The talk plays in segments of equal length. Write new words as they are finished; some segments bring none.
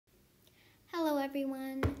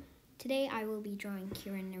everyone! Today I will be drawing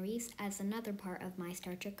Nerys as another part of my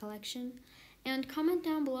Star Trek collection. And comment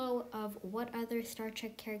down below of what other Star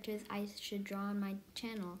Trek characters I should draw on my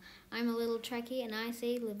channel. I'm a little Trekkie and I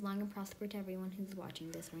say live long and prosper to everyone who's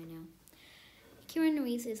watching this right now.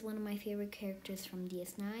 Nerys is one of my favorite characters from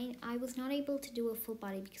DS9. I was not able to do a full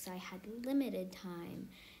body because I had limited time.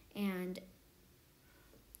 And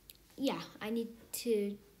yeah, I need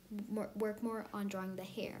to work more on drawing the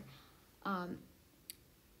hair.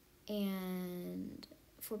 And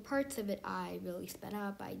for parts of it, I really sped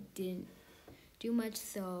up. I didn't do much,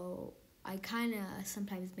 so I kind of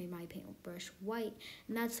sometimes made my paintbrush white,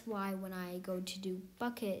 and that's why when I go to do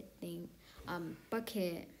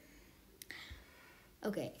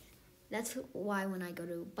that's why when I go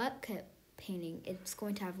to bucket painting, it's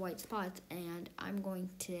going to have white spots, and I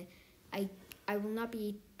will not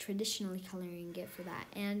be traditionally coloring it for that.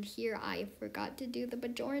 And here I forgot to do the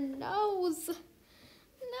Bajoran nose.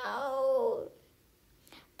 No.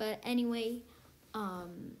 But anyway,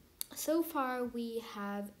 so far we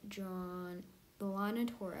have drawn Lana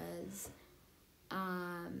Torres,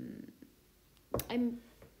 I'm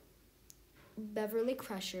Beverly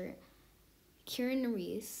Crusher,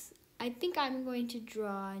 Nerys. I think I'm going to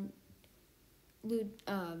draw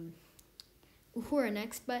Uhura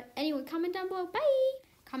next, but anyway, comment down below. Bye!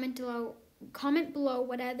 Comment below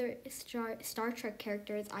what other Star Trek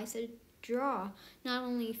characters I should draw. Not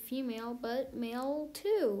only female, but male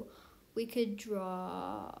too. We could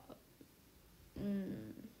draw,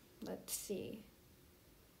 let's see,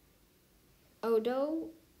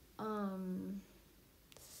 Odo,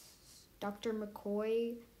 Dr.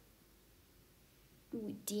 McCoy,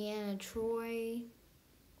 Deanna Troy.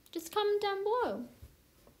 Just comment down below.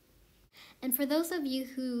 And for those of you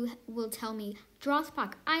who will tell me, draw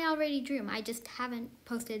Spock, I already drew him. I just haven't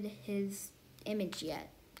posted his image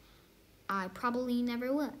yet. I probably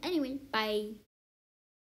never will. Anyway, bye.